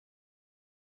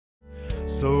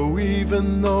So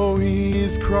even though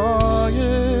he's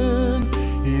crying,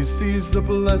 he sees the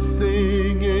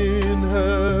blessing in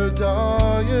her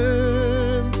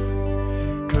dying,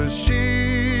 'cause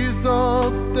she's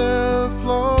up there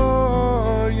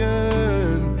flying.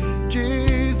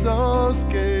 Jesus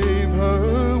gave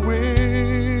her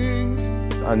wings.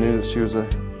 I knew that she was a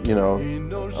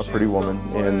pretty woman,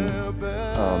 and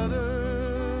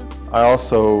I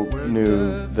also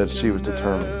knew that she was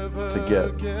determined to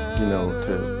get,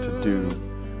 to do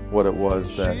what it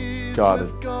was that God had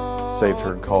saved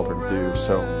her and called her to do.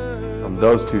 So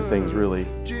those two things really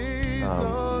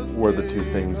were the two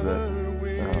things that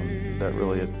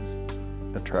really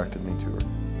attracted me to her.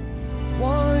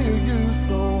 Why are you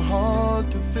so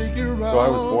hard to figure out? So I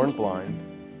was born blind.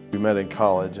 We met in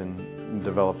college and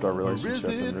developed our relationship,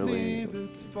 and really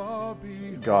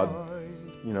God,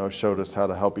 showed us how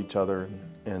to help each other,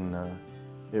 and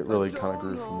it really kind of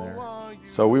grew from there.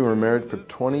 So we were married for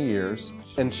 20 years,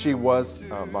 and she was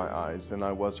my eyes, and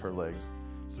I was her legs.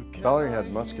 Valerie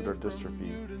had muscular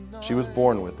dystrophy. She was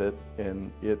born with it,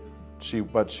 and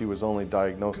but she was only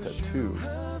diagnosed at 2,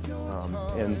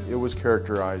 and it was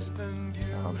characterized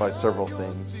by several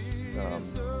things: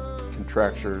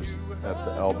 contractures at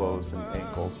the elbows and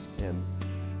ankles, and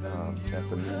at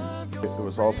the knees. It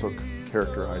was also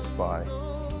characterized by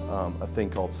a thing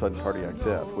called sudden cardiac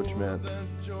death, which meant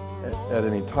at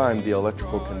any time the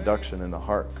electrical conduction in the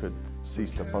heart could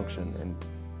cease to function, and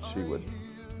she would,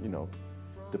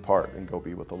 depart and go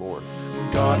be with the Lord.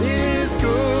 God is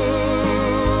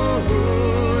good,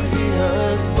 He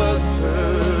has blessed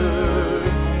her,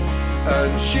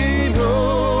 and she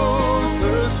knows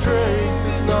her strength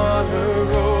is not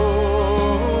her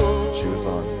own. She was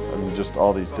on, just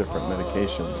all these different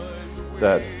medications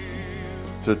that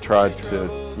to try to,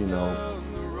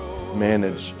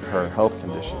 manage her health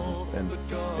condition, and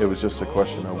it was just a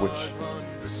question of which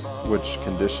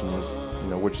condition was,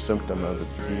 which symptom of the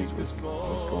disease was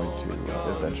going to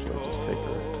eventually just take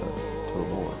her to the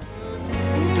Lord.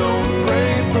 Don't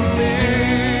pray for me,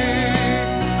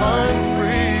 I'm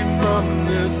free from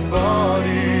this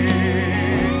body.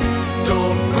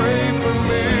 Don't pray for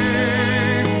me,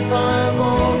 I've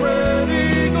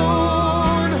already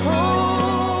gone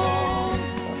home.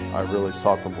 I really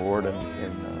sought the Lord, and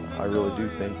I really do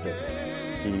think that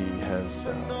He has,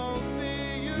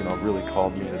 really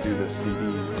called me to do this CD,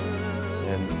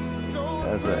 and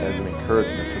as an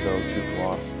encouragement to those who've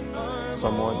lost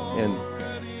someone, and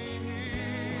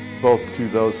both to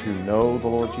those who know the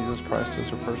Lord Jesus Christ as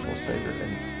their personal Savior,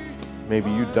 and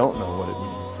maybe you don't know what it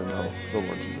means to know the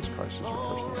Lord Jesus Christ as your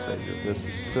personal Savior. This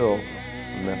is still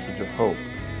a message of hope.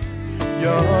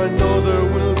 Yeah, I know there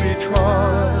will be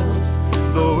trials,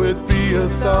 though it be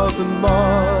 1,000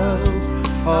 miles,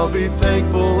 I'll be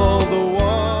thankful all the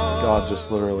while. God just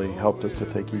literally helped us to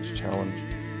take each challenge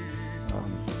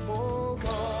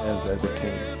as it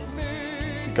came.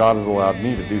 God has allowed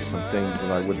me to do some things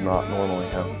that I would not normally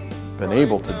have been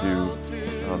able to do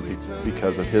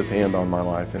because of His hand on my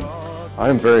life, and I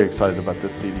am very excited about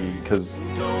this CD because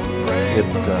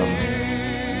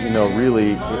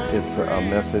really it's a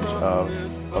message of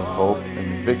hope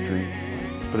and victory,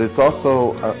 but it's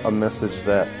also a message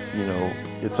that,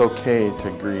 it's okay to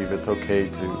grieve, it's okay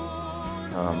to,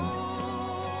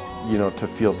 to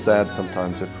feel sad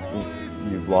sometimes if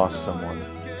you've lost someone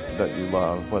that you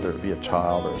love, whether it be a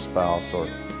child or a spouse, or,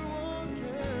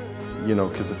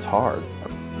 because it's hard.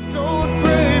 Don't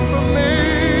pray for me,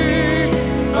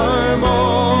 I'm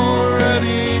all